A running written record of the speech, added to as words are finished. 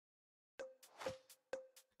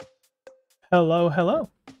Hello, hello.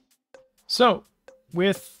 So,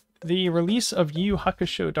 with the release of Yu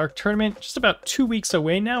Hakusho Dark Tournament just about 2 weeks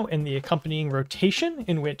away now, and the accompanying rotation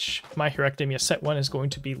in which My Hero Academia Set 1 is going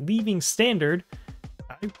to be leaving Standard,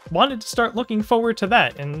 I wanted to start looking forward to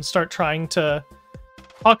that and start trying to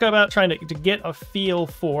talk about trying to get a feel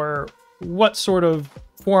for what sort of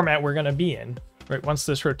format we're going to be in, right, once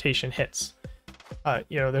this rotation hits.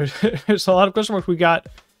 There's a lot of question marks. We got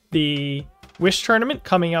the Wish Tournament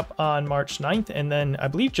coming up on March 9th, and then I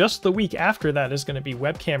believe just the week after that is going to be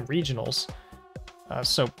Webcam Regionals.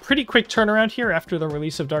 So pretty quick turnaround here after the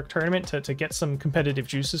release of Dark Tournament to get some competitive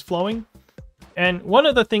juices flowing. And one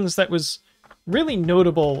of the things that was really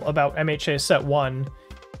notable about MHA Set 1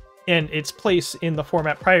 and its place in the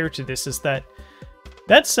format prior to this is that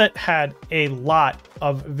that set had a lot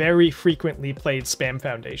of very frequently played spam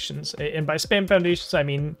foundations. And by spam foundations, I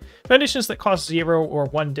mean foundations that cost 0 or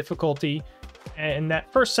 1 difficulty. And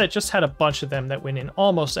that first set just had a bunch of them that went in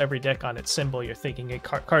almost every deck on its symbol. You're thinking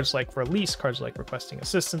cards like Release, cards like Requesting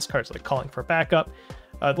Assistance, cards like Calling for Backup.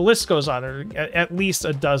 The list goes on, or at least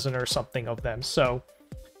a dozen or something of them. So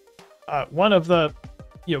one of the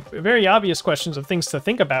very obvious questions of things to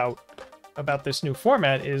think about this new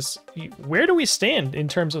format is, where do we stand in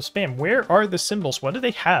terms of spam? Where are the symbols? What do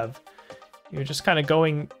they have? You're just kind of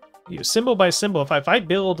going symbol by symbol. If I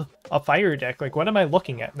build a fire deck, like, what am I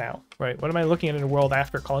looking at now, right? What am I looking at in a world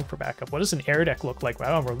after Calling for Backup? What does an air deck look like when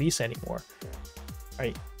I don't release anymore,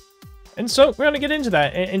 right? And so we're going to get into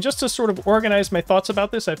that. And just to sort of organize my thoughts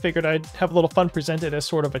about this, I figured I'd have a little fun presented as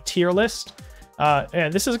sort of a tier list.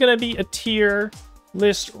 And this is going to be a tier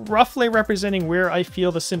list roughly representing where I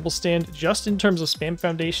feel the symbols stand just in terms of spam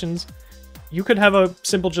foundations. You could have a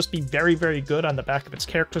symbol just be very, very good on the back of its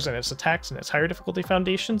characters and its attacks and its higher difficulty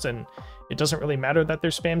foundations, and it doesn't really matter that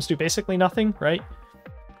their spams do basically nothing, right?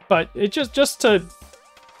 But it just to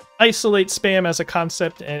isolate spam as a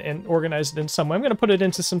concept and organize it in some way, I'm going to put it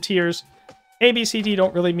into some tiers. A, B, C, D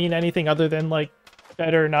don't really mean anything other than like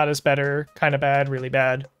better, not as better, kind of bad, really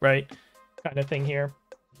bad, right? Kind of thing here.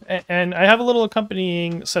 And I have a little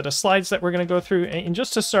accompanying set of slides that we're going to go through. And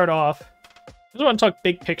just to start off, I just want to talk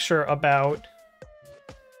big picture about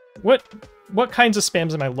what kinds of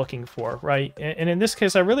spams am I looking for, right? And in this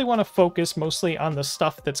case, I really want to focus mostly on the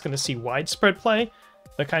stuff that's going to see widespread play,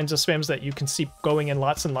 the kinds of spams that you can see going in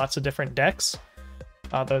lots and lots of different decks,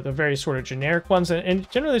 the very sort of generic ones. And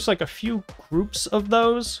generally, there's like a few groups of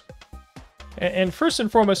those. And first and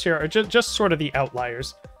foremost here are just sort of the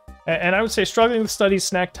outliers. And I would say Struggling with Studies,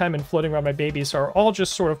 Snack Time, and Floating Around My Babies are all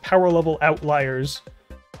just sort of power level outliers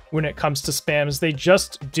when it comes to spams. They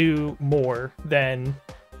just do more than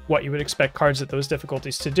what you would expect cards at those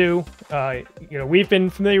difficulties to do. We've been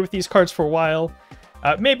familiar with these cards for a while.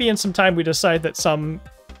 Maybe in some time we decide that some,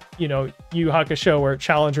 Yu Hakusho or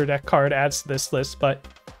Challenger deck card adds to this list, but,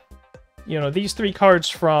 these 3 cards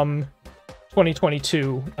from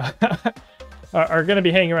 2022 are going to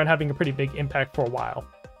be hanging around having a pretty big impact for a while.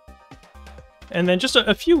 And then just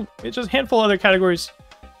a handful of other categories.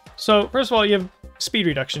 So first of all, you have speed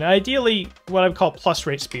reduction. Ideally, what I would call plus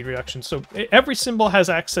rate speed reduction. So every symbol has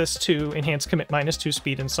access to enhanced commit -2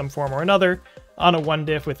 speed in some form or another on a 1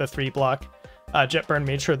 diff with a 3 block. Jetburn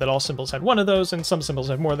made sure that all symbols had one of those, and some symbols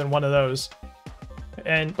had more than one of those.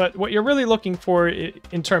 But what you're really looking for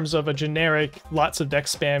in terms of a generic lots of deck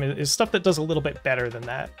spam is stuff that does a little bit better than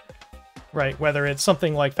that, right? Whether it's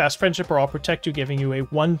something like Fast Friendship or I'll Protect You, giving you a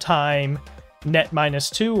one-time net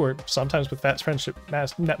 -2, or sometimes with Fast Friendship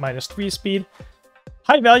net -3 speed.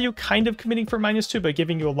 High Value kind of committing for -2, but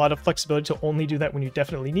giving you a lot of flexibility to only do that when you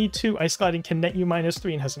definitely need to. Ice Gliding can net you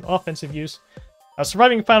 -3 and has an offensive use.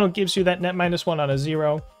 Surviving Final gives you that net -1 on a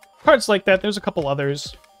 0. Cards like that, there's a couple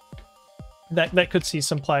others that could see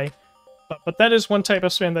some play. But that is one type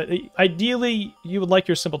of spam that ideally you would like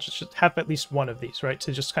your symbol to just have at least one of these, right?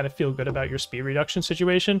 To just kind of feel good about your speed reduction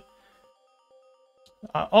situation.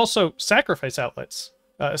 Also, sacrifice outlets,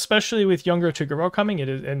 especially with Younger Toguro coming,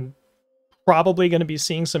 and probably going to be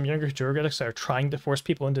seeing some Younger Toguro decks that are trying to force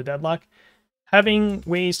people into deadlock. Having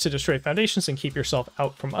ways to destroy foundations and keep yourself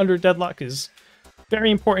out from under deadlock is very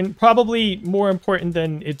important, probably more important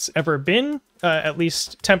than it's ever been, at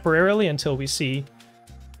least temporarily, until we see,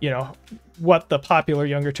 what the popular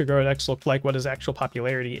Younger Toguro decks look like, what his actual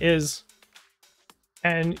popularity is.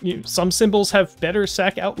 And some symbols have better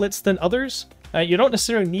sack outlets than others. You don't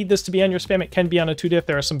necessarily need this to be on your spam. It can be on a 2 diff.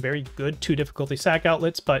 There are some very good 2 difficulty sack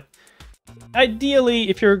outlets, but ideally,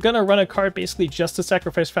 if you're going to run a card basically just to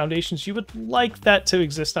sacrifice foundations, you would like that to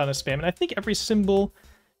exist on a spam. And I think every symbol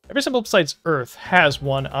besides Earth has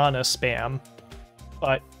one on a spam.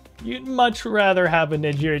 But you'd much rather have a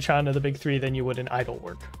Nigiri-chan of the big three than you would an idol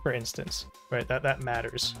work, for instance. Right, that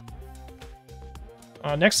matters.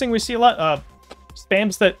 Next thing we see a lot,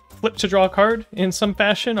 spams that flip to draw a card in some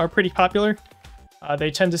fashion are pretty popular.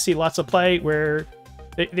 They tend to see lots of play where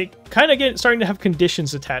they kind of starting to have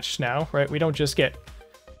conditions attached now, right? We don't just get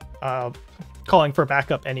calling for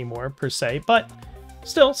backup anymore, per se, but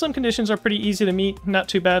still, some conditions are pretty easy to meet, not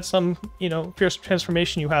too bad. Some, you know, Fierce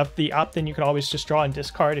Transformation, you have the opt-in, you can always just draw and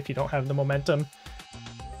discard if you don't have the momentum.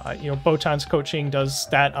 You know, Botan's coaching does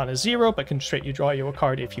that on a 0, but can straight you draw you a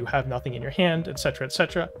card if you have nothing in your hand, etc.,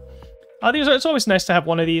 etc. It's always nice to have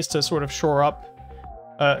one of these to sort of shore up,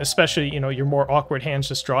 especially, you know, your more awkward hands,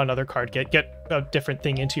 just draw another card, get a different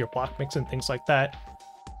thing into your block mix and things like that.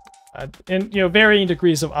 And, you know, varying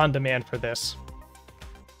degrees of on-demand for this.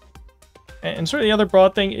 And sort of the other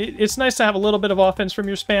broad thing, it's nice to have a little bit of offense from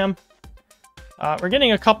your spam. We're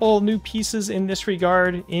getting a couple new pieces in this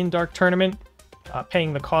regard in Dark Tournament.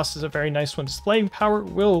 Paying the cost is a very nice one. Displaying power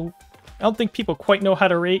I don't think people quite know how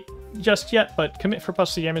to rate just yet, but commit for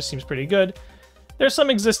plus 2 damage seems pretty good. There's some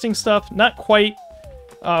existing stuff, not quite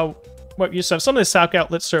what we used to have. Some of the Salk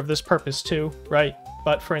outlets serve this purpose too, right?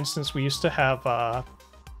 But for instance, we used to have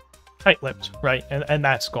Tight-Lipped, right? And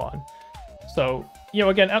that's gone. So, you know,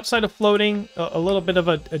 again, outside of floating, a little bit of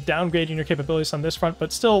a downgrade in your capabilities on this front,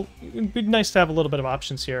 but still, it'd be nice to have a little bit of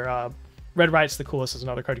options here. Red Riot's the coolest is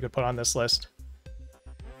another card you could put on this list.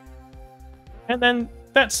 And then,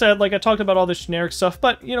 that said, like I talked about all this generic stuff,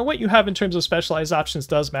 but, you know, what you have in terms of specialized options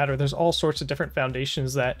does matter. There's all sorts of different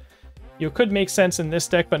foundations that you could make sense in this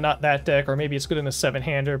deck, but not that deck, or maybe it's good in a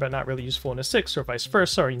 7-hander, but not really useful in a 6, or vice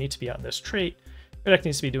versa, or you need to be on this trait. Your deck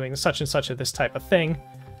needs to be doing such and such of this type of thing.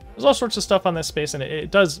 There's all sorts of stuff on this space, and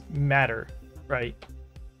it does matter, right,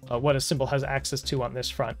 what a symbol has access to on this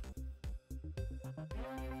front.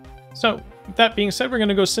 So, that being said, we're going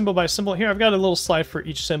to go symbol by symbol here. I've got a little slide for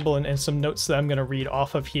each symbol and some notes that I'm going to read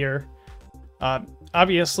off of here.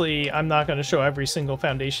 Obviously, I'm not going to show every single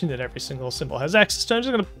foundation that every single symbol has access to. I'm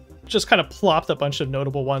just going to kind of plop a bunch of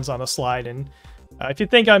notable ones on a slide, and if you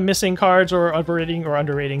think I'm missing cards or overrating or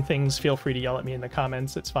underrating things, feel free to yell at me in the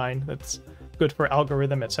comments. It's fine. That's good for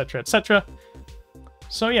algorithm, etc., etc.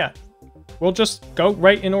 So yeah, we'll just go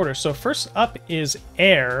right in order. So first up is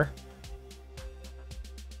air.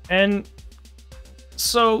 And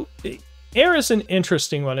so air is an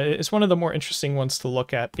interesting one. It's one of the more interesting ones to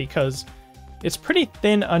look at because it's pretty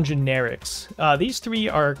thin on generics. These three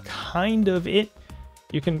are kind of it.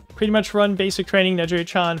 You can pretty much run basic training,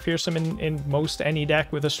 Nejiri-chan, Fearsome in most any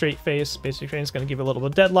deck with a straight face. Basic training is going to give you a little bit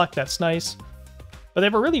of deadlock. That's nice. But they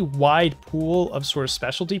have a really wide pool of sort of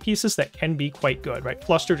specialty pieces that can be quite good, right?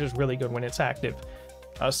 Flustered is really good when it's active.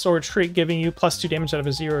 Sword Shriek giving you plus 2 damage out of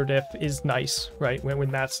a 0 diff is nice, right?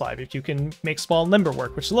 When that's live. If you can make small and limber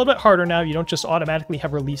work, which is a little bit harder now, you don't just automatically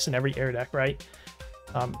have release in every air deck, right?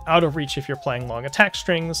 Out of reach if you're playing long attack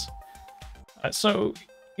strings. So,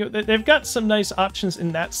 you know, they've got some nice options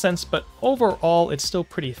in that sense, but overall, it's still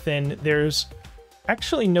pretty thin. There's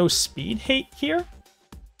actually no speed hate here,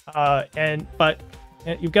 but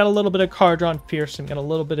you've got a little bit of card draw and Fierce, and got a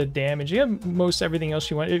little bit of damage. You have most everything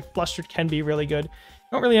else you want. Flustered can be really good.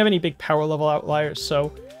 You don't really have any big power level outliers,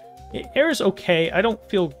 so air is okay. I don't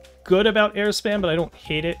feel good about air spam, but I don't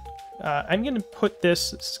hate it. I'm going to put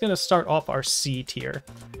this is going to start off our C tier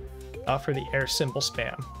for the air symbol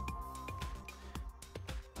spam.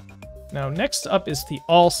 Now, next up is the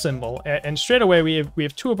all symbol, and straight away we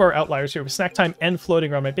have two of our outliers here with Snack Time and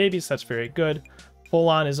Floating Around My Babies. That's very good. Full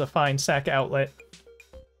On is a fine sack outlet.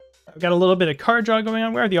 I've got a little bit of card draw going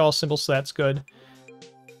on. Where are the all symbols? So that's good.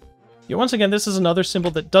 Yeah, once again, this is another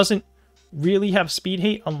symbol that doesn't really have speed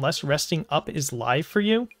hate unless resting up is live for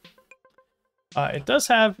you. It does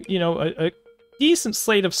have, you know, a decent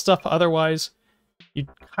slate of stuff otherwise. You'd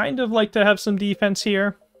kind of like to have some defense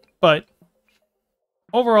here, but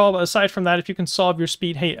overall, aside from that, if you can solve your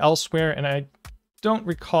speed hate elsewhere, and I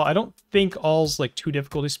don't think all's like 2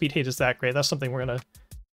 difficulty speed hate is that great. That's something we're going to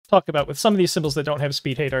talk about with some of these symbols that don't have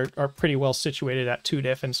speed hate are pretty well situated at 2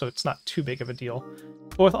 diff, and so it's not too big of a deal.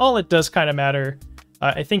 But with all, it does kind of matter.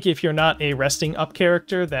 I think if you're not a resting up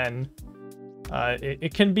character, then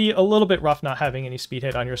it can be a little bit rough not having any speed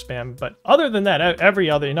hit on your spam. But other than that, every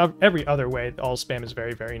other way, all spam is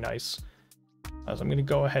very, very nice. So I'm going to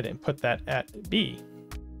go ahead and put that at B.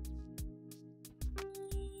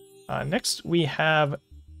 Next, we have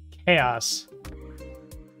Chaos.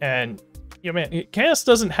 And, you know, man, Chaos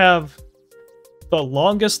doesn't have the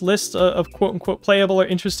longest list of quote-unquote playable or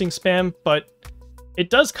interesting spam, but it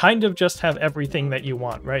does kind of just have everything that you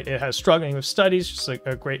want, right? It has Struggling with Studies, just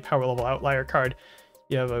a great power level outlier card.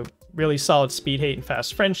 You have a really solid speed hate and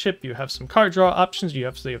fast friendship. You have some card draw options. You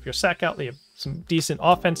have your sack outlet. You have some decent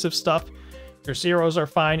offensive stuff. Your zeros are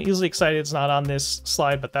fine. Easily Excited is not on this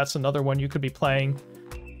slide, but that's another one you could be playing.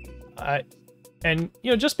 And, you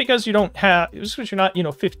know, just because you don't have, just because you're not, you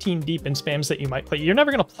know, 15 deep in spams that you might play, you're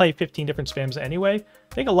never going to play 15 different spams anyway.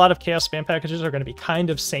 I think a lot of Chaos spam packages are going to be kind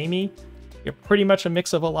of samey. You're pretty much a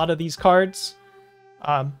mix of a lot of these cards.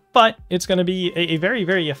 But it's going to be a very,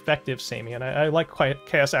 very effective samey, and I like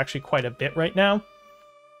Chaos actually quite a bit right now.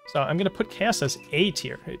 So I'm going to put Chaos as A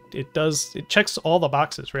tier. It checks all the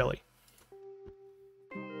boxes, really.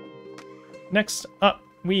 Next up,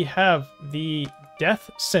 we have the Death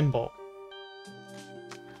Symbol.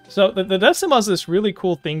 So the Death Symbol has this really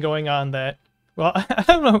cool thing going on that, well, I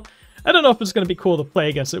don't know if it's going to be cool to play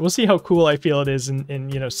against it. We'll see how cool I feel it is in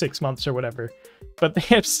you know, 6 months or whatever. But they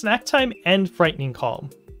have Snack Time and Frightening Calm.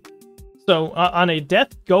 So on a death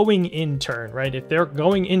going in turn, right, if they're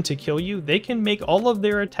going in to kill you, they can make all of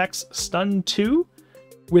their attacks stun 2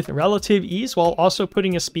 with relative ease while also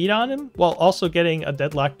putting a speed on him, while also getting a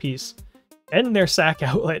deadlock piece and their sack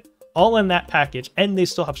outlet all in that package, and they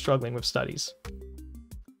still have struggling with studies.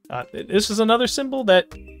 This is another symbol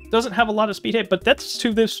that doesn't have a lot of speed hate, but that's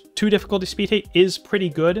to this 2 difficulty speed hate is pretty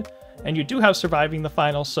good, and you do have surviving the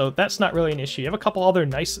final, so that's not really an issue. You have a couple other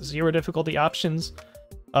nice 0 difficulty options,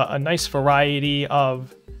 a nice variety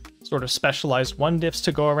of sort of specialized 1 diffs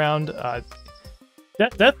to go around.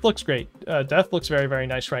 Death looks great. Death looks very, very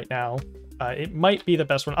nice right now. It might be the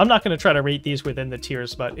best one. I'm not going to try to rate these within the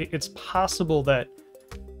tiers, but it's possible that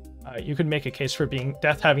you could make a case for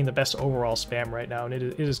Death having the best overall spam right now, and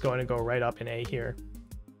it is going to go right up in A here.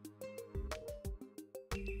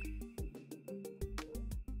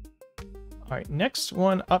 All right, next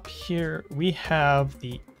one up here, we have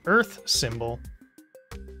the Earth symbol.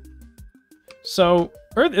 So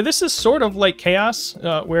this is sort of like Chaos,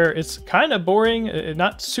 where it's kind of boring,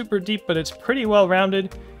 not super deep, but it's pretty well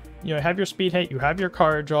rounded. You know, have your speed hate, you have your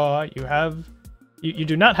card draw, you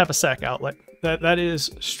do not have a sack outlet. That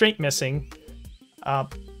is straight missing.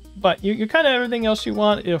 But you kind of everything else you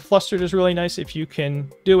want. Flustered is really nice if you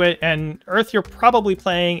can do it. And Earth, you're probably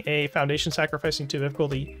playing a Foundation sacrificing 2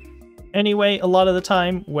 difficulty anyway a lot of the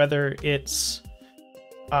time, whether it's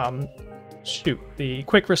the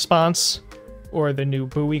quick response or the new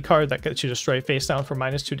buoy card that gets you destroy face down for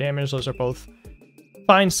 -2 damage. Those are both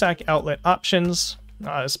fine sack outlet options,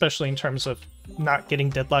 especially in terms of not getting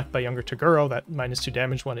deadlocked by younger Toguro. That -2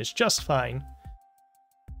 damage one is just fine.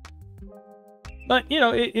 But, you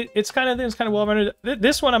know, it's kind of well rounded.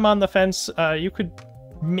 This one I'm on the fence. You could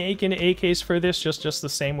make an A case for this just the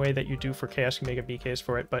same way that you do for Chaos. You can make a B case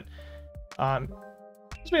for it, but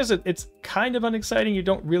just because it's kind of unexciting. You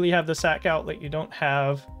don't really have the sack outlet. You don't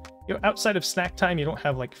have, you know, outside of Snack Time, you don't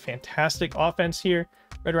have like fantastic offense here.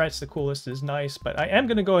 Red Right's the coolest is nice, but I am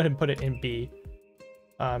going to go ahead and put it in B.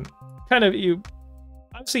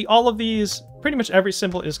 Obviously all of these, pretty much every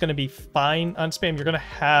symbol is going to be fine on spam. You're going to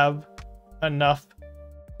have enough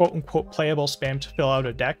quote-unquote playable spam to fill out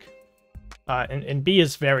a deck. And B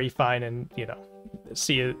is very fine, and, you know,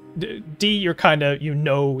 C, D, you're kind of, you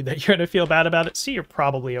know that you're going to feel bad about it. C, you're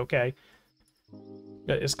probably okay.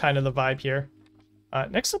 That is kind of the vibe here.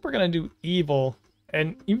 Next up, we're going to do Evil.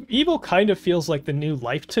 And Evil kind of feels like the new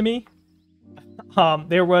Life to me.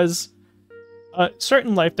 There was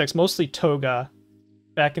certain Life decks, mostly Toga,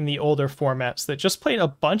 back in the older formats, that just played a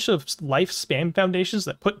bunch of Life spam foundations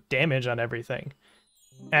that put damage on everything.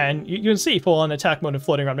 And you can see full on attack mode and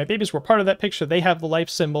floating around. My babies were part of that picture. They have the Life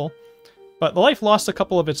symbol. But the Life lost a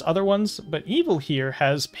couple of its other ones. But Evil here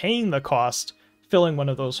has paying the cost, filling one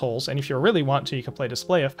of those holes. And if you really want to, you can play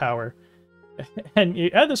Display of Power. And you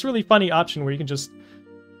add this really funny option where you can just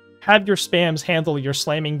have your spams handle your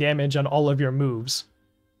slamming damage on all of your moves,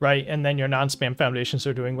 right? And then your non-spam foundations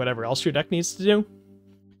are doing whatever else your deck needs to do.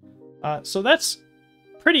 So that's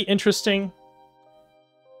pretty interesting.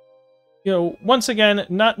 You know, once again,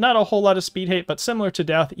 not a whole lot of speed hate, but similar to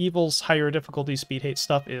Death, Evil's higher difficulty speed hate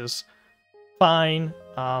stuff is fine.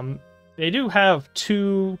 They do have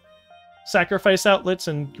 2 sacrifice outlets,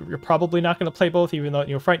 and you're probably not going to play both, even though,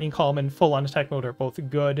 you know, Frightening Calm and Full On Attack Mode are both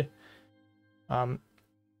good. You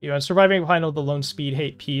know, Surviving Final, the lone speed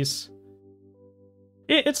hate piece,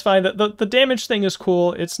 it's fine. The damage thing is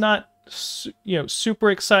cool. It's not, you know,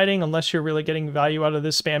 super exciting unless you're really getting value out of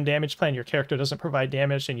this spam damage plan. Your character doesn't provide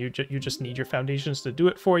damage, and you just need your foundations to do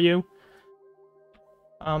it for you.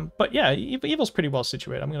 But yeah, Evil's pretty well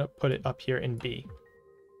situated. I'm going to put it up here in B.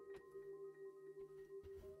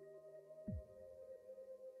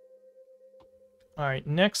 Alright,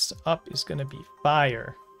 next up is going to be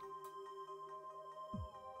Fire.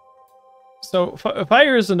 So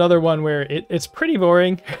fire is another one where it's pretty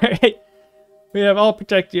boring. Right? We have all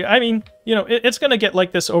protect you. I mean, you know, it's going to get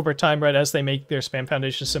like this over time, right? As they make their spam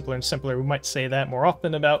foundation simpler and simpler. We might say that more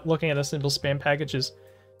often about looking at a simple spam packages.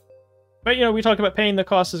 But, you know, we talk about paying the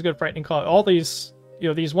cost is good, frightening cost. All these, you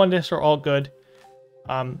know, these one discs are all good.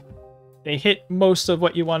 They hit most of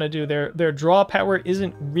what you want to do. Their draw power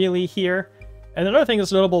isn't really here. And another thing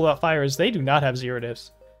that's notable about fire is they do not have zero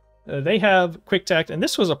diffs. They have quick to act, and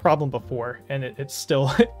this was a problem before, and it's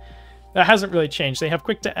still... that hasn't really changed. They have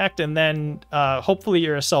quick to act, and then hopefully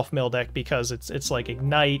you're a self-mill deck because it's like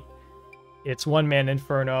Ignite, it's one-man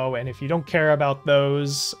Inferno, and if you don't care about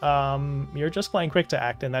those, you're just playing quick to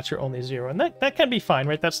act, and that's your only zero. And that can be fine,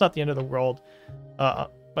 right? That's not the end of the world.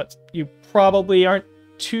 But you probably aren't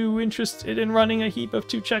too interested in running a heap of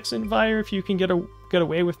 2 checks in Fire if you can get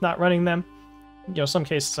away with not running them. You know, some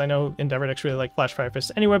cases I know Endeavor decks really like Flash Fire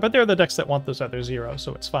Fist anyway, but they're the decks that want those other zeros,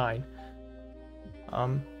 so it's fine.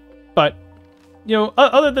 But, you know,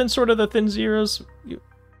 other than sort of the thin zeros,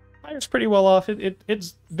 Fire's pretty well off.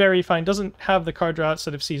 It's very fine. Doesn't have the card draw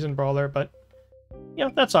outside of Seasoned Brawler, but, you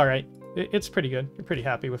know, that's alright. It's pretty good. You're pretty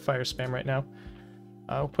happy with Fire spam right now.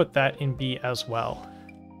 I'll put that in B as well.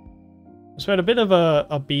 So we had a bit of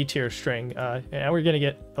a B tier string, and we're going to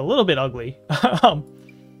get a little bit ugly.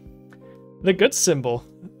 The good symbol.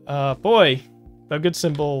 Boy, the good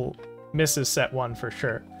symbol misses set 1 for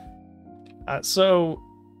sure. So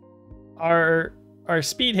our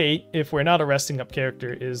speed hate, if we're not a resting up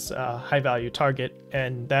character, is a high value target,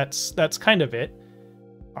 and that's kind of it.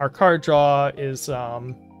 Our card draw is,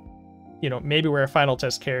 you know, maybe we're a final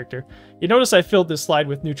test character. You notice I filled this slide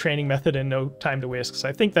with new training method and no time to waste, because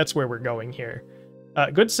I think that's where we're going here.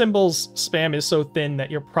 Good symbols spam is so thin that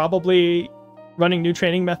you're probably running new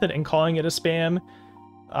training method and calling it a spam.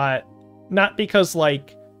 Not because,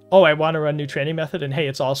 like, oh, I want to run new training method and hey,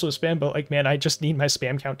 it's also a spam, but like, man, I just need my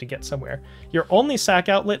spam count to get somewhere. Your only sack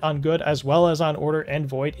outlet on good as well as on order and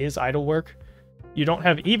void is idle work. You don't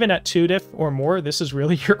have, even at 2 diff or more, this is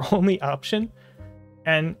really your only option.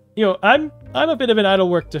 And, you know, I'm a bit of an idle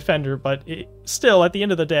work defender, but still, at the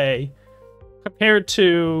end of the day, compared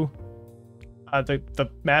to the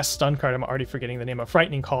mass stun card, I'm already forgetting the name of,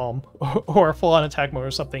 Frightening Calm, or a full-on attack mode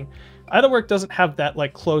or something, idle work doesn't have that,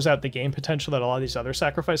 like, close out the game potential that a lot of these other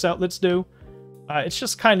sacrifice outlets do. It's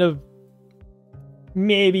just kind of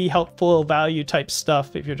maybe helpful value type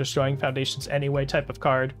stuff if you're destroying foundations anyway type of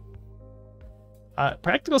card.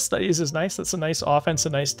 Practical Studies is nice. That's a nice offense, a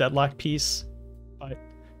nice deadlock piece. But,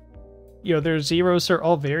 you know, their zeros are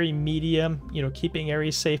all very medium. You know, keeping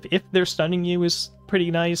Ares safe if they're stunning you is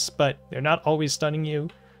pretty nice, but they're not always stunning you.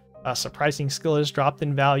 Surprising skill is dropped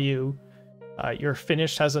in value. Your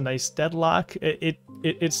finish has a nice deadlock.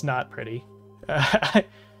 It's not pretty.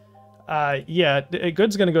 Yeah,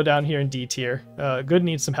 Good's gonna go down here in D tier. Good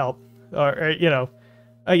needs some help. Or, you know,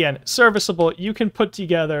 again, serviceable. You can put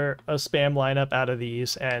together a spam lineup out of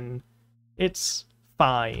these, and it's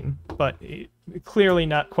fine, but clearly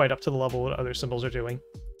not quite up to the level what other symbols are doing.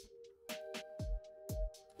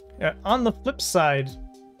 On the flip side,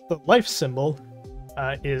 the life symbol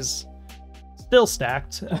is still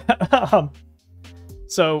stacked.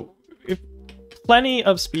 So, plenty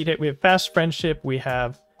of speed hit. We have fast friendship. We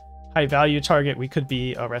have high value target. We could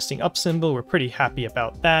be a resting up symbol. We're pretty happy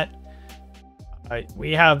about that.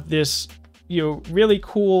 We have this, you know, really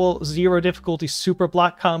cool 0 difficulty super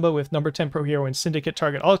block combo with number 10 pro hero and syndicate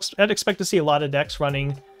target. I'd expect to see a lot of decks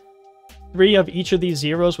running 3 of each of these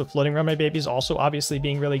zeros, with Floating Around My Babies also obviously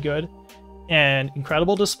being really good. And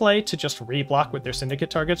Incredible Display to just reblock with their syndicate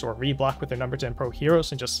targets or reblock with their number 10 pro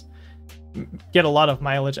heroes and just get a lot of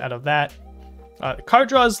mileage out of that. Card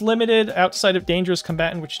draw is limited outside of Dangerous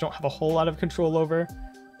Combatant, which you don't have a whole lot of control over.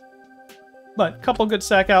 But a couple good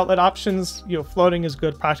sack outlet options. You know, Floating is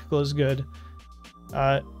good, Practical is good.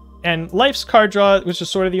 And Life's card draw, which is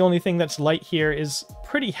sort of the only thing that's light here, is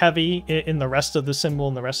pretty heavy in the rest of the symbol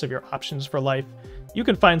and the rest of your options for Life. You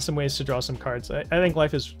can find some ways to draw some cards. I think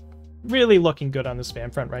Life is really looking good on the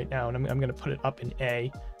spam front right now, and I'm going to put it up in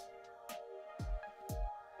A.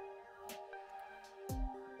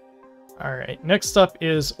 Alright, next up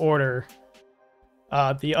is Order.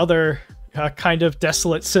 The other kind of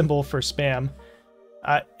desolate symbol for spam.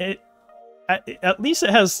 At least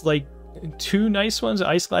it has, like, 2 nice ones.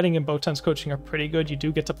 Ice Gliding and Botan's Coaching are pretty good. You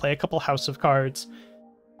do get to play a couple House of cards.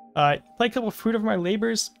 Play a couple Fruit of My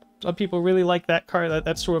Labors. Some people really like that card.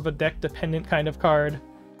 That's sort of a deck-dependent kind of card.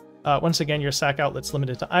 Once again, your sack outlet's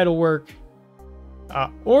limited to idle work.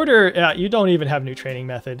 Order, you don't even have new training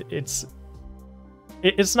method. It's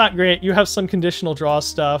not great. You have some conditional draw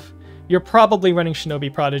stuff. You're probably running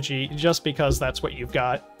Shinobi Prodigy just because that's what you've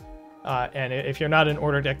got. And if you're not an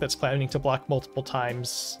order deck that's planning to block multiple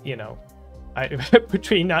times, you know,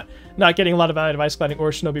 between not getting a lot of value out of Ice Gliding or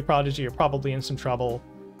Shinobi Prodigy, you're probably in some trouble.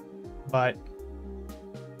 But,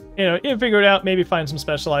 you know, you figure it out, maybe find some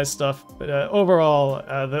specialized stuff. But overall,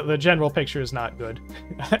 the general picture is not good.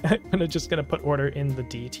 I'm just going to put order in the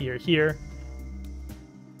D tier here.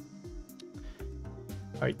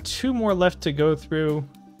 All right, 2 more left to go through.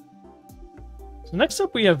 So next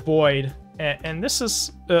up we have Void, and this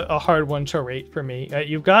is a hard one to rate for me.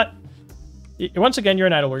 You've got, once again, you're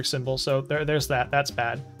an Idleworks symbol, so there's that. That's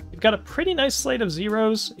bad. You've got a pretty nice slate of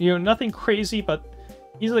zeros. You know, nothing crazy, but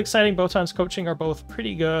easily exciting. Botan's Coaching are both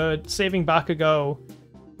pretty good. Saving Bakugo.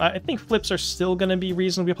 I think flips are still going to be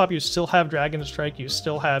reasonably popular. You still have Dragon Strike. You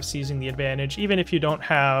still have Seizing the Advantage, even if you don't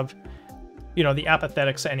have, you know, the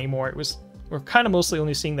Apathetics anymore. We're kind of mostly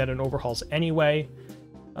only seeing that in overhauls anyway.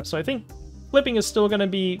 So I think flipping is still going to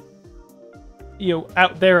be, you know,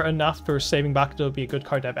 out there enough for Saving Bakugo to be a good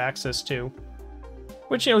card to have access to.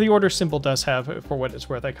 Which, you know, the order symbol does have, for what it's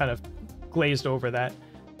worth. I kind of glazed over that.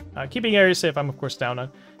 Keeping area safe, I'm of course down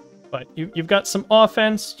on. But you've got some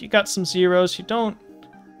offense, you got some zeros, you don't...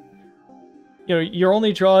 You know, your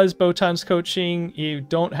only draw is Botan's Coaching, you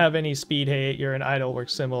don't have any speed hate, you're an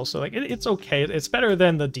Idleworks symbol, so like it's okay. It's better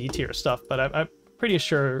than the D tier stuff, but I'm pretty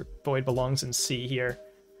sure Void belongs in C here.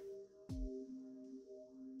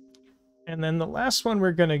 And then the last one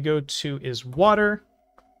we're going to go to is Water.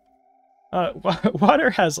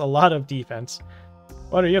 Water has a lot of defense.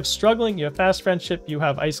 Water, you have Struggling, you have Fast Friendship, you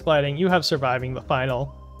have Ice Gliding, you have Surviving the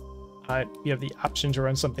Final. You have the option to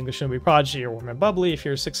run something with Shinobi Prodigy or Warm and Bubbly if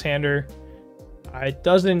you're a 6-hander. It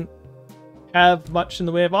doesn't have much in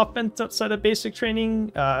the way of offense outside of basic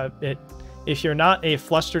training. If you're not a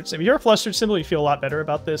flustered, if you're a flustered symbol, you feel a lot better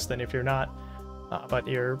about this than if you're not. But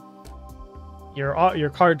your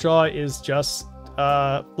card draw is just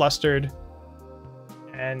flustered,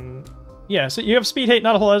 and yeah, so you have speed hate,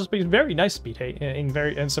 not a whole lot, but very nice speed hate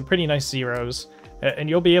and some pretty nice zeros, and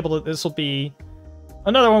you'll be able to. This will be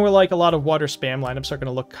another one where like a lot of water spam lineups are going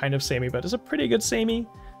to look kind of samey, but it's a pretty good samey.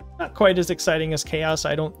 Not quite as exciting as Chaos,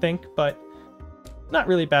 I don't think, but not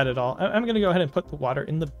really bad at all. I'm going to go ahead and put the Water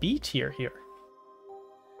in the B tier here.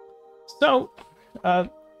 So,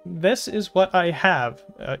 this is what I have.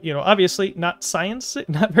 You know, obviously not science,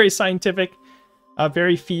 not very scientific,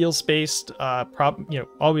 very feels-based. You know,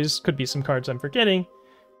 always could be some cards I'm forgetting.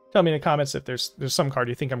 Tell me in the comments if there's some card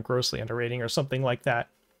you think I'm grossly underrating or something like that.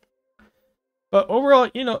 But overall,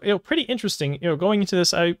 you know, pretty interesting. You know, going into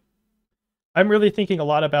this, I'm really thinking a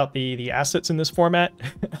lot about the assets in this format.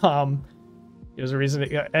 There's a reason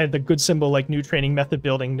to add the good symbol like new training method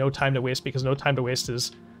building, no time to waste, because no time to waste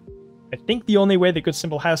is, I think, the only way the good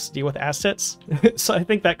symbol has to deal with assets. So I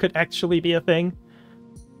think that could actually be a thing.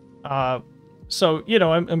 So, you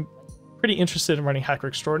know, I'm pretty interested in running Hacker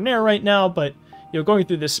Extraordinaire right now, but, you know, going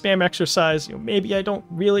through this spam exercise, you know, maybe I don't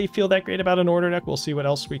really feel that great about an order deck. We'll see what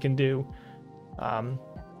else we can do.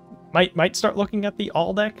 Might start looking at the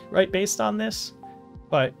all deck, right, based on this.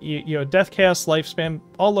 But, you know, Death, Chaos, Lifespan,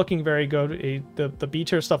 all looking very good. The B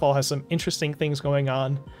tier stuff all has some interesting things going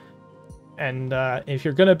on. And if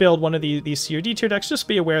you're going to build one of these C or D tier decks, just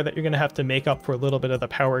be aware that you're going to have to make up for a little bit of the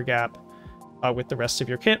power gap with the rest of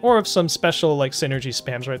your kit, or of some special, like, synergy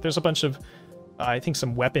spams, right? There's a bunch of, I think,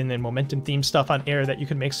 some weapon and momentum theme stuff on air that you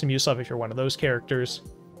can make some use of if you're one of those characters.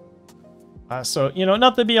 So, you know,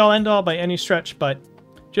 not the be-all, end-all by any stretch, but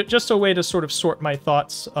just a way to sort of sort my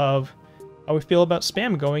thoughts of how we feel about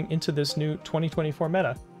spam going into this new 2024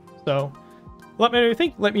 meta. So, let me know what you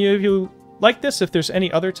think. Let me know if you like this, if there's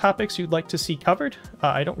any other topics you'd like to see covered.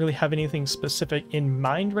 I don't really have anything specific in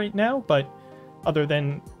mind right now, but other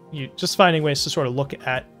than you just finding ways to sort of look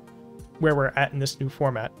at where we're at in this new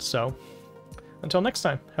format. So, until next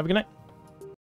time, have a good night.